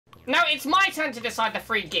No, it's my turn to decide the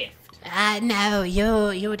free gift. No,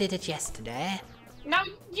 you did it yesterday. No,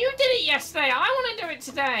 you did it yesterday. I want to do it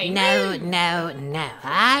today. No.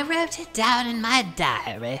 I wrote it down in my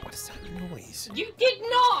diary. What is that noise? You did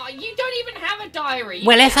not. You don't even have a diary.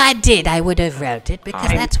 Well, if I did, I would have wrote it because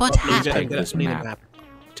that's what happened.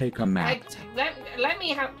 Take a map. Let me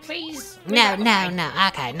have, please. No.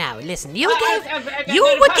 Okay, now listen. You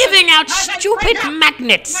were giving out stupid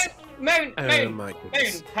magnets. Moon,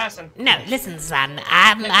 person. No, listen, son.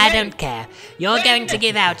 I don't care. You're going to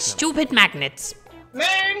give out stupid magnets.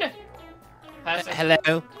 Moon. Person.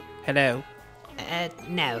 Hello.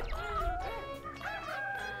 No.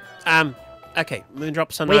 Okay,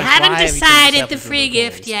 Moondrop, Sunrise. We haven't decided the free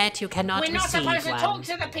gift yet. You cannot receive one. We're not supposed to talk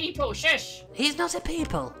to the people. Shush. He's not a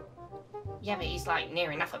people. Yeah, but he's like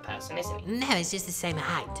near enough a person, isn't he? No, he's just the same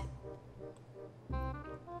height.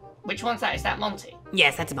 Which one's that? Is that Monty?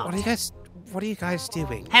 Yes, that's Monty. What are you guys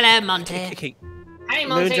doing? Hello, Monty. Okay. Hey,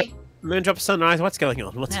 Monty. Moondrop, Sunrise. What's going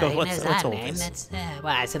on? What's all this? Well,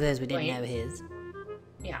 I suppose we didn't know his.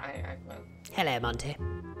 Yeah, well. Hello, Monty.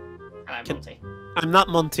 Hello, Monty. I'm not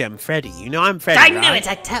Monty. I'm Freddy. You know I'm Freddy. I know it.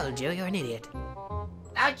 I told you. You're an idiot.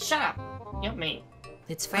 Shut up. You're mean.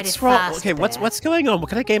 It's Freddy Fazbear. Okay, what's going on? What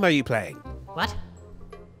kind of game are you playing? What?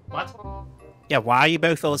 Yeah, why are you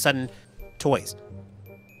both all of a sudden toys?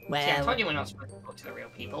 Well, see, I told you we're not supposed to talk to the real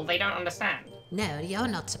people. They don't understand. No, you're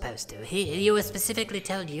not supposed to. You were specifically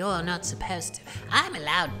told you're not supposed to. I'm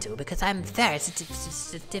allowed to because I'm very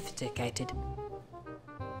certificated.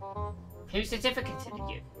 Who certificated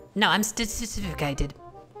you? No, I'm certificated.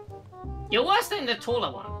 You're worse than the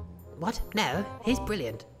taller one. What? No, he's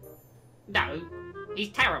brilliant. No, he's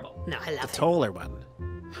terrible. No, I love him. The taller one.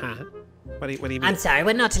 Huh? What do you mean? I'm sorry,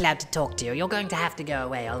 we're not allowed to talk to you. You're going to have to go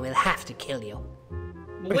away or we'll have to kill you.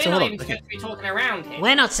 We're not even supposed to be talking around here.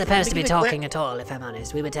 We're not supposed to be talking at all, if I'm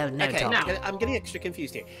honest. We were told no talking. No, I'm getting extra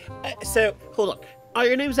confused here. So, hold on. Are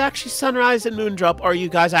your names actually Sunrise and Moondrop, or are you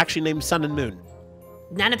guys actually named Sun and Moon?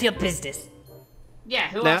 None of your business. Yeah,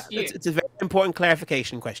 who asked you? It's a very important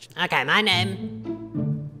clarification question. Okay, my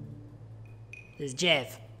name is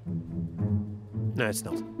Jeff. No, it's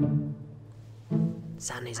not.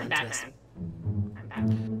 Son, he's I'm on Batman. I'm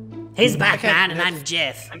Batman. He's Batman, and I'm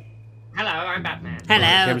Jeff. Hello, I'm Batman. Hello,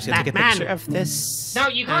 Batman. Take a picture of this. No,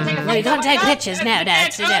 you can't take a picture. No, you can't take pictures. No.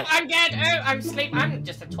 I'm dead. Oh, I'm asleep. I'm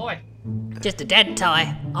just a toy. Just a dead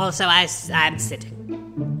toy. Also, I'm sitting.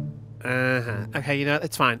 Okay, you know,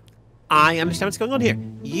 it's fine. I understand what's going on here.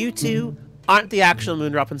 You two aren't the actual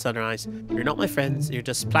Moondrop and Sunrise. You're not my friends. You're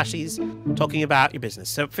just plushies talking about your business.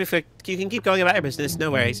 So you can keep going about your business.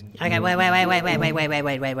 No worries. Okay, wait.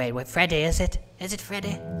 Freddy, is it? Is it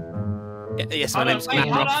Freddy? Yes, my name's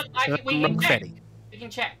Glamrock Freddy. We can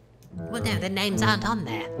check. Well, no, the names aren't on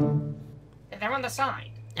there. They're on the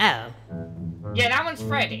side. Oh. Yeah, that one's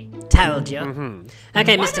Freddy. Told you.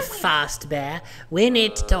 Okay, Mr. Fazbear, we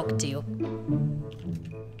need to talk to you.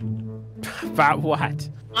 About what?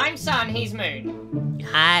 I'm Sun, he's Moon.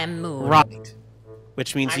 I'm Moon. Right.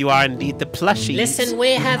 Which means you are indeed the plushies. Listen,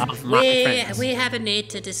 we have a need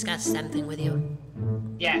to discuss something with you.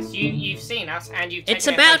 Yes, you've seen us and you've taken It's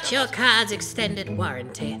about your car's extended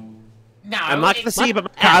warranty. No, I'm not going to see about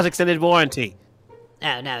my car's extended warranty.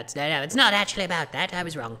 Oh, no, it's not actually about that. I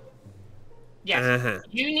was wrong. Yes,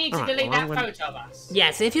 you need to delete that photo of us.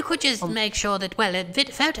 Yes, if you could just make sure that, well,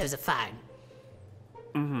 photos are fine.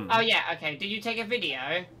 Oh, yeah, okay. Did you take a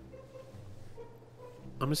video?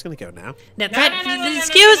 I'm just going to go now. No,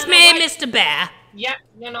 excuse me, Mr. Bear. Yep,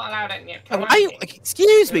 you're not allowed it yet.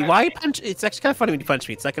 Excuse me, why are you punching? It's actually kind of funny when you punch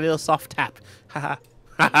me. It's like a little soft tap. Haha.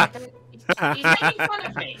 He's making fun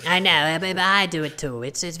of me. I know, but I do it too.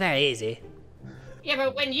 It's very easy. Yeah,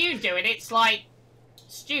 but when you do it, it's like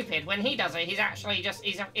stupid. When he does it, he's actually just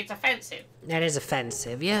it's offensive. That is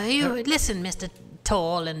offensive. You listen, Mr.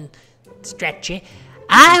 Tall and Stretchy.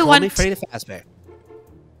 I want. Call me Freddy Fazbear.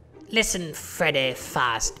 Listen, Freddy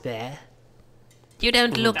Fazbear. You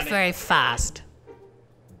don't look very fast.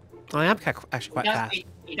 I am actually quite fast.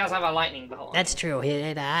 He does have a lightning bolt. That's true.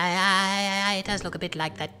 He does look a bit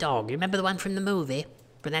like that dog. You remember the one from the movie?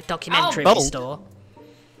 From that documentary we saw?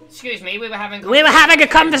 Excuse me, we were having a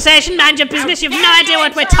conversation. Mind your business. You've no idea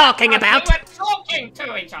what we're talking about. We were talking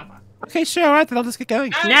to each other. Okay, sure, alright, then I'll just get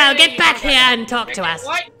going. No, get back here and talk to us.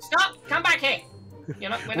 Wait, stop, come back here.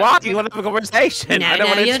 What? You want to have a conversation? I don't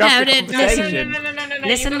want to interrupt the conversation.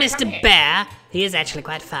 Listen, Mr. Bear, he is actually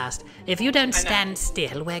quite fast. If you don't stand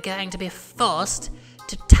still, we're going to be forced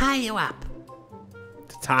to tie you up.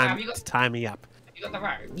 To tie me up. Have you got the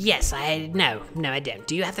rope? Yes, no, I don't.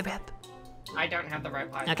 Do you have the rope? I don't have the rope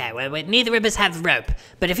either. Okay, well, neither of us have rope.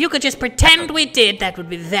 But if you could just pretend we did, that would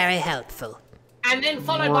be very helpful. And then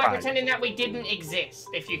followed by pretending that we didn't exist.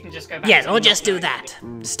 If you can just go back. Yes, or just do that.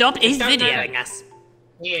 Stop, he's videoing us.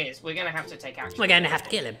 He is. We're gonna have to take action. We're going to have to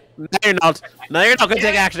kill him. No, you're not. No, you're not going to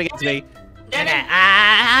take action against me. Okay,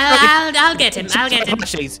 I'll get him. I'll get him.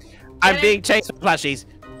 Plushies. I'm being chased by plushies.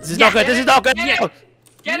 This is not good. This is not good.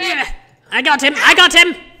 Get him! I got him. I got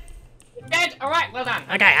him. Dead. All right. Well done.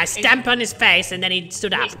 Okay, I stamped on his face and then he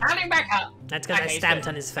stood up. He's standing back up. That's because I stamped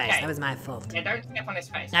on his face. Okay. That was my fault. Yeah, don't step on his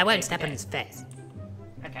face. I won't step on his face.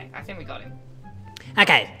 Okay, I think we got him.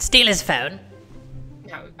 Okay, steal his phone.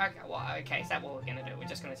 No. Okay. Well, okay. Is that what we're gonna do? We're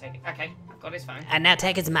just gonna take it. Okay. I've got his phone. And now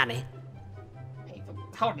take his money. Hey,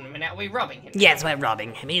 hold on a minute. Are we robbing him? Yes, we're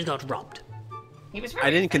robbing him. He's got robbed. He was. I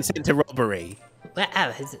didn't consent to robbery. Well,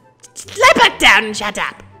 oh, lay back down and shut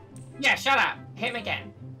up. Yeah. Shut up. Hit him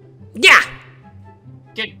again. Yeah.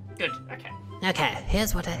 Good. Good. Okay. Okay,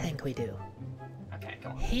 here's what I think we do. Okay. Go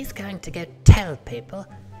on. He's going to go tell people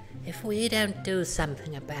if we don't do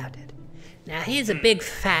something about it. Now, he's a big,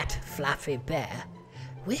 fat, fluffy bear.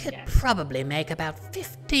 We could probably make about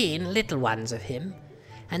 15 little ones of him,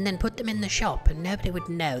 and then put them in the shop, and nobody would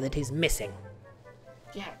know that he's missing.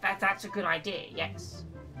 Yeah, that's a good idea. Yes.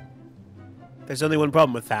 There's only one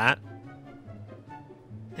problem with that.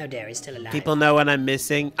 Oh dear, he's still alive. People know when I'm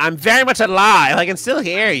missing. I'm very much alive. I can still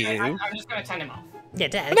hear you. I'm just gonna turn him off. Yeah,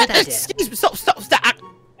 good idea. Excuse me. Stop. Stop. Stop.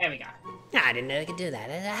 There we go. No, I didn't know he could do that.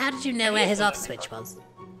 How did you know where his off switch was?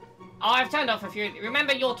 Oh, I've turned off a few.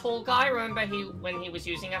 Remember your tall guy? Remember when he was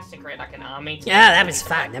using us to create like an army? Yeah, that was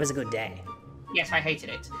fun. That was a good day. Yes, I hated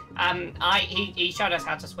it. He showed us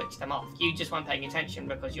how to switch them off. You just weren't paying attention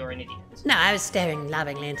because you're an idiot. No, I was staring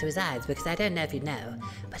lovingly into his eyes because I don't know if you know,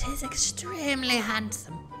 but he's extremely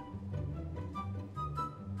handsome.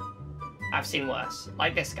 I've seen worse,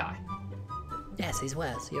 like this guy. Yes, he's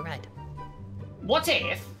worse. You're right. What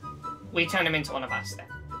if we turn him into one of us then?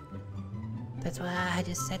 That's why I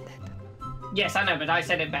just said that. Yes, I know, but I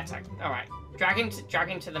said it better. All right, drag him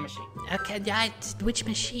to the machine. Okay, which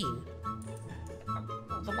machine?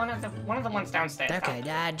 One of the ones downstairs.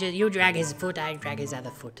 Okay, you drag his foot, I drag his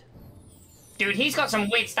other foot. Dude, he's got some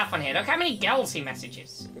weird stuff on here. Look how many girls he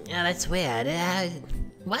messages. Yeah, that's weird.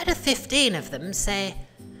 Why do 15 of them say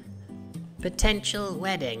potential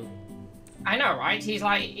wedding? I know, right? He's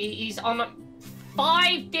on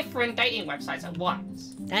 5 different dating websites at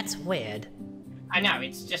once. That's weird. I know,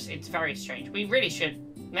 it's very strange. We really should,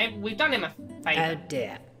 maybe we've done him a favor. Oh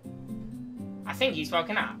dear. I think he's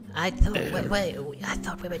woken up. I thought, I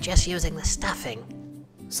thought we were just using the stuffing.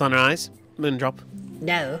 Sunrise, Moondrop.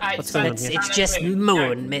 No, What's going on here? it's just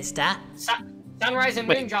moon, mister. Sunrise and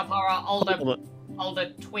Moondrop are our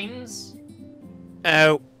older twins.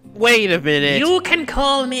 Oh, wait a minute. You can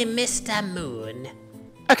call me Mr. Moon.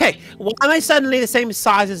 Okay, why am I suddenly the same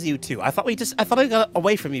size as you two? I thought I got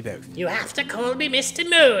away from you both. You have to call me Mr.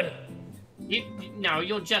 Moon. No,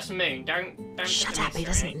 you're just Moon. Don't. Shut up, he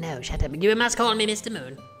doesn't know. Shut up. You must call me Mr.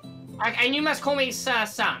 Moon. And you must call me Sir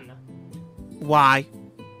Sun. Why?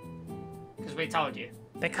 Because we told you.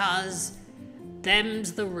 Because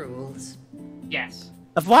them's the rules. Yes.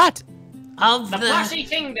 Of what? Of The Plushy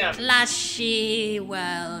Kingdom. Plushy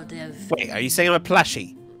world of... Wait, are you saying I'm a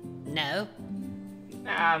plushie? No.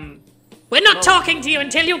 We're not talking to you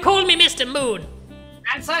until you call me Mr. Moon.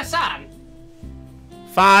 And Sir Sun.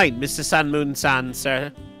 Fine, Mr. Sun, Moon, Sun,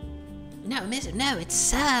 sir. No,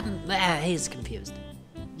 it's he's confused.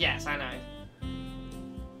 Yes, I know.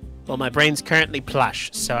 Well, my brain's currently plush,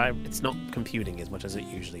 so it's not computing as much as it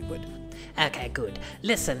usually would. Okay, good.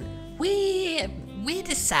 Listen, we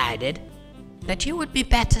decided that you would be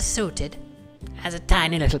better suited as a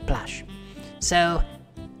tiny little plush. So,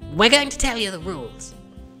 we're going to tell you the rules.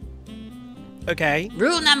 Okay.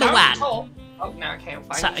 Rule number Don't 1. talk. Oh, no, okay, I'm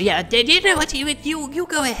fine. So, yeah, did you know what you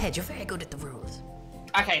go ahead. You're very good at the rules.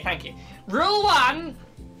 Okay, thank you. Rule 1,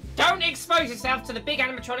 don't expose yourself to the big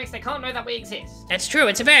animatronics. They can't know that we exist. That's true.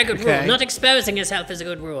 It's a very good Okay. rule. Not exposing yourself is a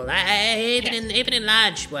good rule. Even in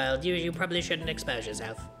large world, you probably shouldn't expose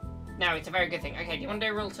yourself. No, it's a very good thing. Okay, do you want to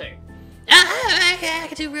do rule 2? Okay, I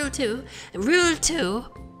can do rule 2. Rule 2.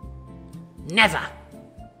 Never.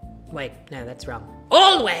 Wait, no, that's wrong.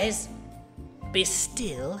 Always be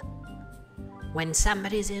still when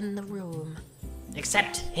somebody's in the room.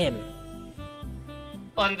 Except him.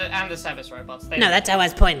 And the service robots. No, that's how I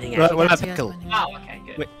was pointing at. What about That's how I was Pickle? pointing at. Oh, okay,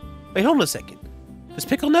 good. Wait, hold on a second. Does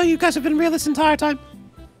Pickle know you guys have been real this entire time?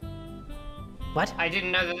 What? I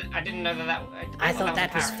didn't know that. I thought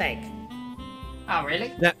that was a parrot. fake. Oh,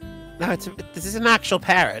 really? No, this is an actual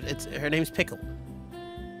parrot. Her name's Pickle.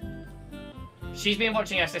 She's been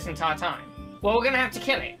watching us this entire time. Well, we're gonna have to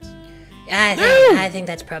kill it. I think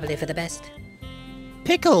that's probably for the best.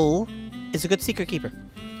 Pickle is a good secret keeper.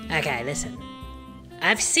 Okay, listen.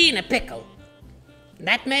 I've seen a pickle.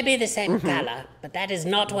 That may be the same color, but that is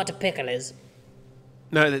not what a pickle is.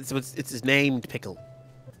 No, it's named Pickle.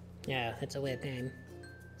 Yeah, that's a weird name.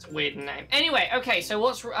 It's a weird name. Anyway, okay. So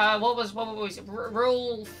what was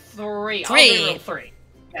rule 3? 3. I'll do rule 3.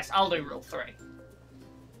 Yes, I'll do rule 3.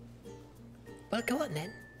 Well, go on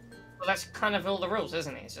then. Well, that's kind of all the rules,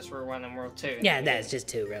 isn't it? It's just rule 1 and rule 2. Yeah, there's just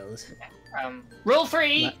 2 rules. Rule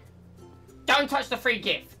 3. What? Don't touch the free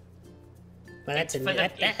gift. Well, that's It's a for new,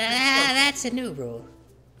 the- that's a new rule.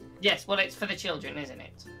 Yes, well, it's for the children, isn't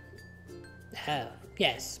it? Oh,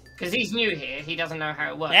 yes. Because he's new here, he doesn't know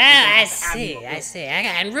how it works. Oh, I see. Okay,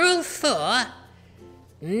 and rule 4,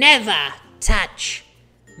 never touch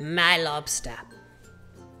my lobster,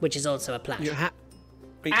 which is also a plush.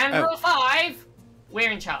 And rule 5,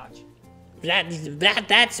 we're in charge.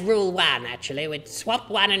 That's rule 1, actually. We'd swap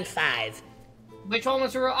 1 and 5. Which one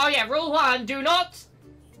was rule? Oh yeah, rule 1, do not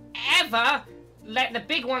ever let the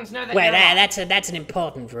big ones know that Well, you're alive. that's an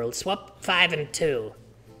important rule. Swap 5 and 2.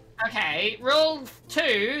 Okay, rule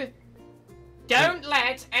 2, don't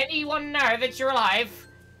let anyone know that you're alive,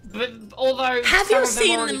 but although Have some you of them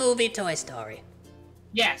seen already... the movie Toy Story?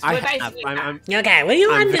 Yes, I we're have. basically Okay, well,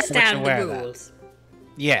 you I'm very much understand aware the of that. rules.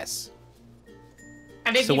 Yes.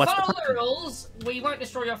 And if So you what's follow the the rules, we won't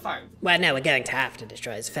destroy your phone. Well, no, we're going to have to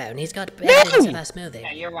destroy his phone. He's got evidence of us moving.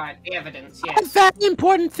 Yeah, you're right, the evidence, A yes. very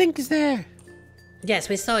important thing is there. Yes,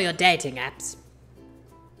 we saw your dating apps.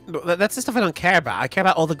 That's the stuff I don't care about. I care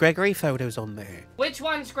about all the Gregory photos on there. Which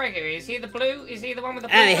one's Gregory? Is he the blue? Is he the one with the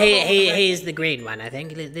blue? Oh, top or the red? he's the green one, I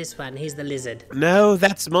think. This one, he's the lizard. No,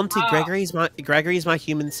 that's Monty. Oh. Gregory's my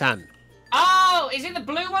human son. Oh, is it the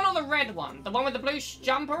blue one or the red one? The one with the blue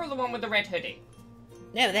jumper or the one with the red hoodie?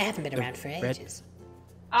 No, they haven't been around for red. ages.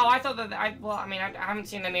 Oh, I thought that. I haven't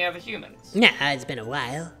seen any other humans. No, it's been a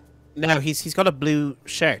while. No, he's got a blue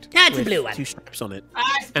shirt. No, it's a with blue one. 2 stripes on it. Ah,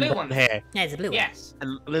 it's the And blue blonde one. hair. No, it's a blue one. Yes.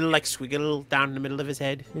 And a little like squiggle down the middle of his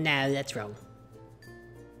head. No, that's wrong.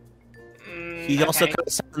 He also okay. kind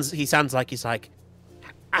of sounds like he's like,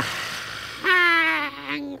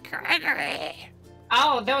 Gregory.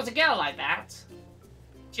 Oh, there was a girl like that.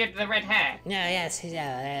 She had the red hair. No, yes, I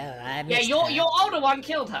Yeah, missed your her. older one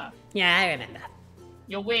killed her. Yeah, I remember.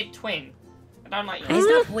 Your weird twin. I don't like He's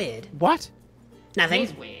yours. not weird. What? Nothing.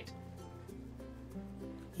 He's weird.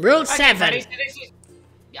 Rule Okay, 7. Freddie, so this is...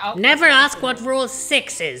 Oh, Never ask what rule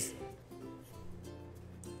 6 is.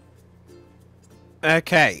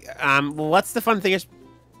 Okay. Well, what's the fun thing is?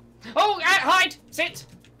 Oh, hide! Sit!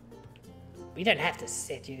 We don't have to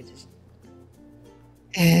sit, you just...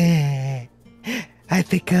 I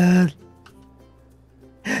pickle.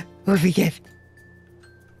 What we get?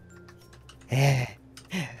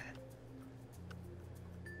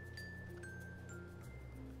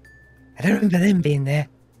 I don't remember them being there.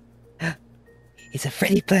 It's a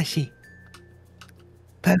Freddy plushie.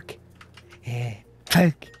 Poke.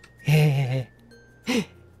 Poke.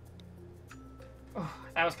 Oh,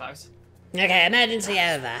 that was close. Okay, emergency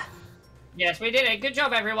over. Yes, we did it. Good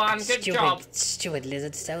job, everyone. Good job. Stupid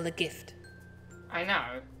lizard stole the gift. I know.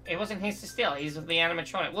 It wasn't his to steal. He's the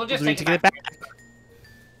animatronic. We'll just We need take to it get back. it back.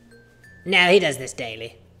 No, he does this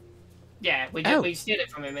daily. Yeah, we Oh. we steal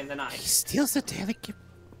it from him in the He night. steals the daily gift.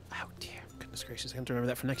 Oh dear, goodness gracious! I have to remember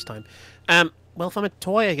that for next time. Well, if I'm a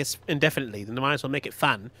toy, I guess indefinitely, then I might as well make it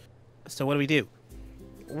fun. So what do we do?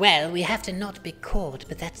 Well, we have to not be caught,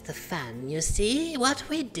 but that's the fun. You see, what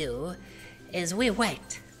we do is we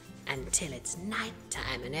wait until it's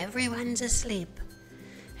nighttime and everyone's asleep.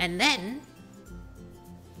 And then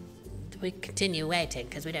we continue waiting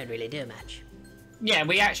because we don't really do much. Yeah,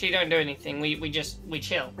 we actually don't do anything. We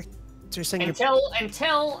chill. So you're saying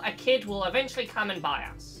Until a kid will eventually come and buy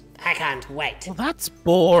us. I can't wait. well, that's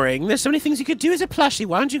boring. There's so many things you could do as a plushie.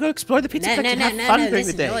 Why don't you go explore the pizza No, Plex and have no, fun during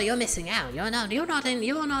listen, the day? you're missing out. You're not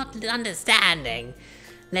understanding.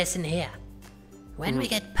 Listen here. When we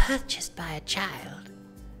get purchased by a child,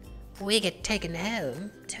 we get taken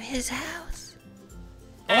home to his house.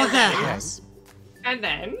 Or And her then- house. And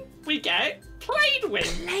then we get played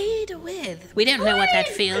with. Played with. We don't know what that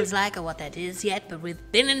feels like or what that is yet, but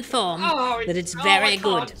we've been informed that it's I very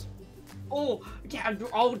good. can't. Oh, yeah.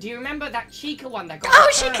 Oh, do you remember that Chica one that got? Oh,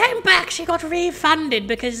 she burned? came back. She got refunded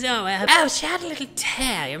because she had a little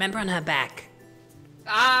tear. You remember on her back?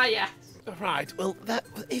 Ah, yeah. Right. Well,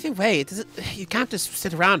 either way, you can't just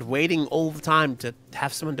sit around waiting all the time to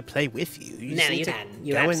have someone to play with you. You No, just need you to can.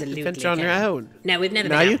 You go and absolutely adventure on your can. own. No, we've never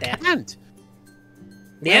No, been you out there. can't.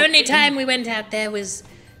 The only time we went out there was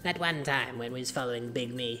that one time when we was following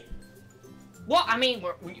Big Me. What? I mean,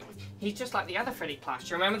 he's just like the other Freddy plush. Do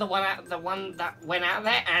you remember the one that went out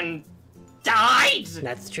there and died?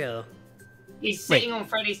 That's true. He's sitting on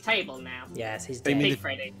Freddy's table now. Yes, he's You dead. mean Big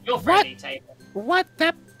Freddy. Your Freddy table. What?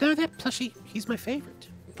 That plushie, he's my favorite.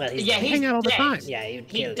 Well, he's Yeah, dead. he's hang out all the dead. time. Yeah, you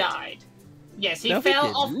He killed it. died. Yes, he No, he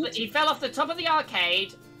fell off. didn't. He fell off the top of the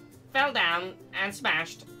arcade, fell down and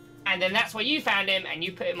smashed, and then that's where you found him and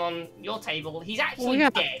you put him on your table. He's actually yeah.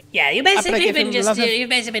 dead. Yeah, you've I basically give been him just love of- you've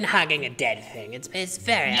basically been hugging a dead thing. It's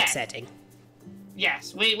very Yeah. upsetting.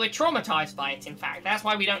 Yes, we're traumatized by it. In fact, that's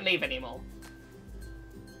why we don't leave anymore.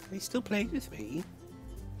 He's still playing with me.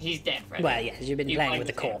 He's dead, Freddy. Well, yes, you've been You playing played with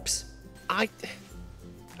the with him. corpse.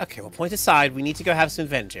 Okay, well, point aside, we need to go have some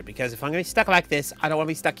adventure, because if I'm going to be stuck like this, I don't want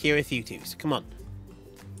to be stuck here with you two, so come on.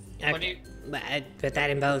 What do you- But that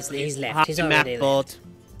involves he's left. He's Hi, already left. Mapboard.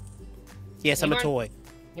 Yes, He I'm a won't- toy.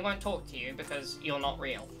 He won't talk to you because you're not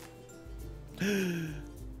real.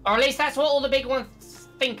 Or at least that's what all the big ones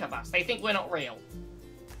think of us. They think we're not real.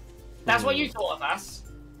 That's what you thought of us,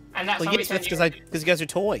 and that's Well, why we yes, send because you. you guys are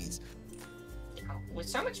toys. We're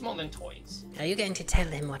so much more than toys. Are you going to tell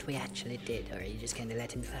him what we actually did, or are you just going to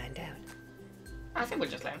let him find out? I think we'll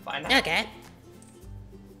just let him find out. Okay.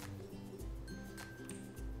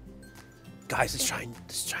 Guys,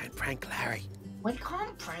 let's try and prank Larry. We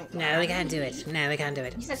can't prank. No, we can't do it. No, we can't do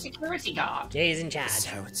it. He's a security guard. He's in charge.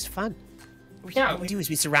 So it's fun. No, What we do is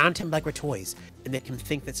we surround him like we're toys, and make him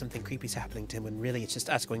think that something creepy's happening to him, when really it's just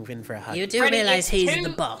us going in for a hug. You do Freddy, realize it's he's too- the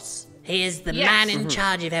boss. He is the Yes. man in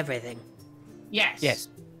charge of everything. Yes. Yes.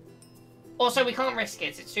 Also, we can't risk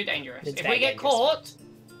it. It's too dangerous. It's If very we get dangerous. caught,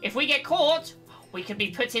 we could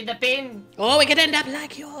be put in the bin. Or we could end up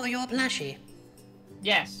like your plushie.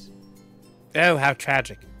 Yes. Oh, how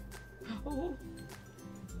tragic. Ooh.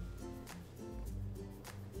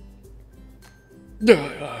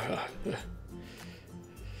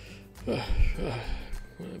 I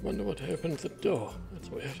wonder what opened the door. That's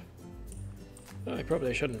weird. I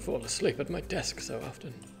probably shouldn't fall asleep at my desk so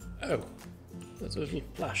often. Oh, there's a little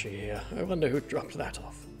plushie here. I wonder who dropped that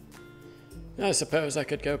off. I suppose I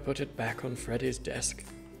could go put it back on Freddy's desk.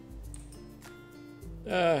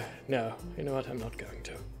 No. You know what? I'm not going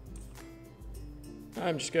to.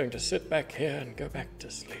 I'm just going to sit back here and go back to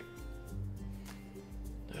sleep.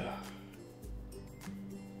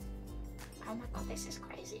 Oh my god, this is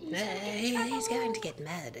crazy. He's going to get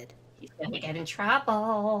murdered. He's gonna get in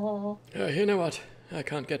trouble. You know what? I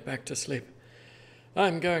can't get back to sleep.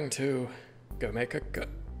 I'm going to go make a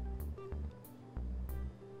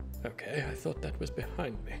Okay, I thought that was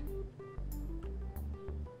behind me.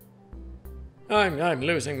 I'm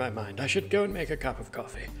losing my mind. I should go and make a cup of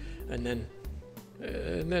coffee, and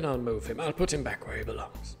then I'll move him. I'll put him back where he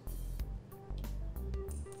belongs.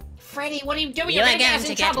 Freddy, what are you doing? You You're are gonna get going us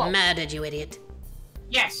to in get trouble. murdered, you idiot.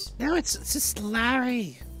 Yes. No, it's just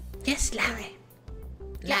Larry. Yes, Larry.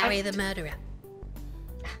 Yeah, Larry the murderer.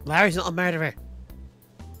 Larry's not a murderer.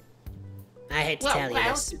 I hate to Well, tell you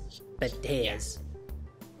well, this, but he Yeah. is.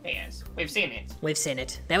 Yes. We've seen it. We've seen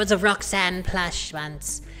it. There was a Roxanne plush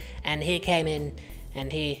once, and he came in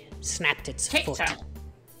and he snapped its Kicked foot her.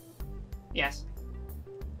 Yes.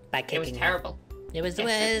 by It kicking was her. terrible. It was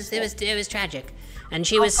Yes, it was tragic, and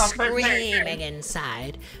she was Oh, oh, oh, screaming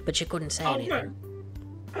inside, but she couldn't say anything.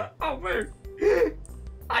 Oh, man.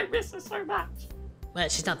 I miss her so much. Well,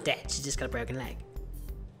 she's not dead. She's just got a broken leg.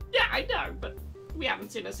 Yeah, I know, but we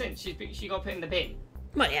haven't seen her since. She got put in the bin.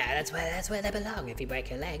 Well, yeah, that's where they belong. If you break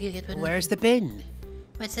your leg, you get put in. Where's the bin?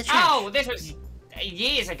 What's the trash? Oh, this was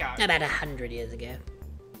years ago. About 100 years ago.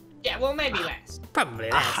 Yeah, well, maybe less. Probably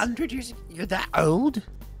less. 100 years? You're that old?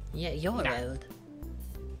 Yeah, you're No. old.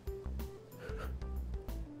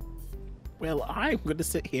 Well, I'm going to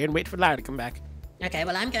sit here and wait for Larry to come back. Okay,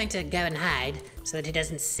 well, I'm going to go and hide so that he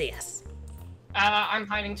doesn't see us. I'm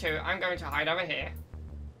hiding too. I'm going to hide over here.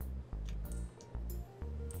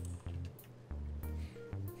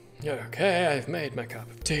 Okay, I've made my cup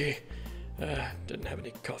of tea. Didn't have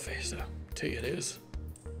any coffee, so tea it is.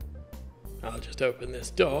 I'll just open this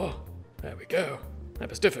door. There we go. That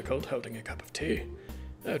was difficult, holding a cup of tea.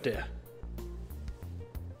 Oh dear.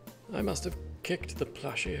 I must have kicked the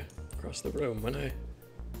plushie across the room when I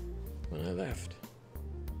left.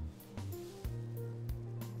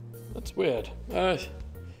 That's weird. I'm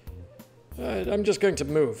just going to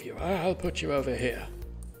move you. I'll put you over here.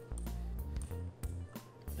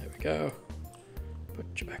 There we go. Put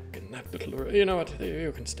you back in that little room. You know what?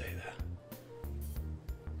 You can stay there.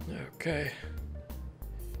 Okay.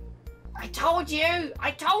 I told you!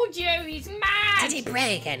 He's mad! Did he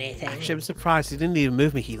break anything? Actually, I'm surprised. He didn't even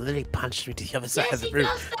move me. He literally punched me to the other side of the room.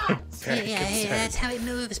 Yeah, that's how it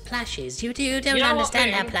moves plushies. You don't know what,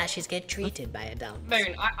 understand how Moon? plushies get treated by adults.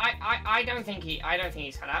 Moon, I don't think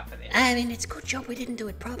he's cut out for this. I mean, it's a good job we didn't do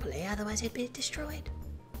it properly, otherwise it'd be destroyed.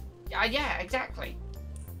 Yeah, exactly.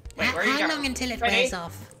 Wait, where are you How going? long until it Freddy? wears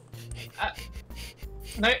off?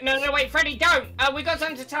 No, wait, Freddy, don't! We got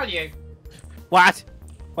something to tell you. What?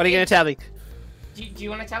 What are you going to tell me? Do you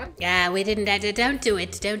want to tell him? Yeah, we didn't. Don't do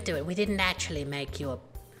it. Don't do it. We didn't actually make you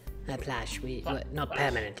a plush. Not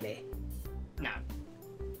permanently. No.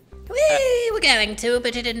 We were going to,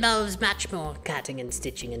 but it involves much more cutting and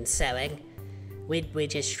stitching and sewing. We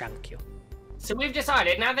just shrunk you. So we've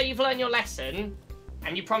decided, now that you've learned your lesson,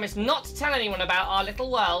 and you promised not to tell anyone about our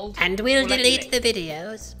little world... And we'll let you delete leave. the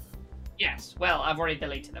videos. Yes, well, I've already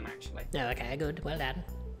deleted them, actually. Oh, okay, good. Well done.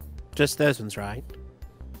 Just those ones, right?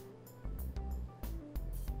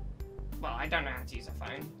 Well, I don't know how to use a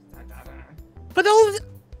phone. I don't know. But all.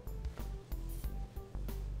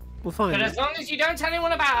 We'll find But it. as long as you don't tell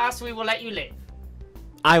anyone about us, we will let you live.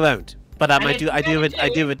 I won't. But And I if do. you I do never it. I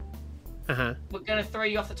do do it. Uh-huh. We're gonna throw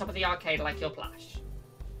you off the top of the arcade like your plush.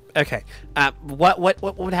 Okay. What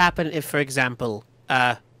would happen if, for example,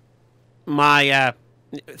 my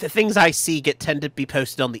the things I see tend to be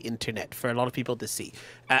posted on the internet for a lot of people to see?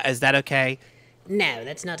 Is that okay? No,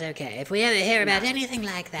 that's not okay. If we ever hear about anything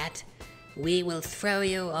like that, we will throw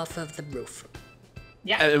you off of the roof.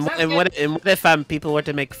 Yeah. And sounds what good. if people were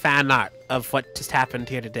to make fan art of what just happened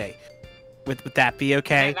here today? Would that be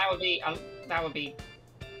okay? Yeah, that would be.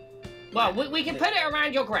 Well, we can put it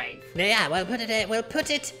around your grave. Yeah, we'll put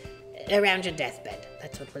it around your deathbed.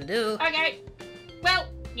 That's what we'll do. Okay. Well,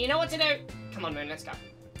 you know what to do. Come on, Moon, let's go.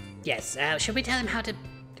 Yes. Should we tell him how to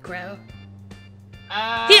grow?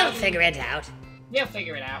 Um, He'll figure it out. He'll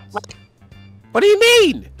figure it out. What do you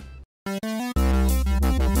mean?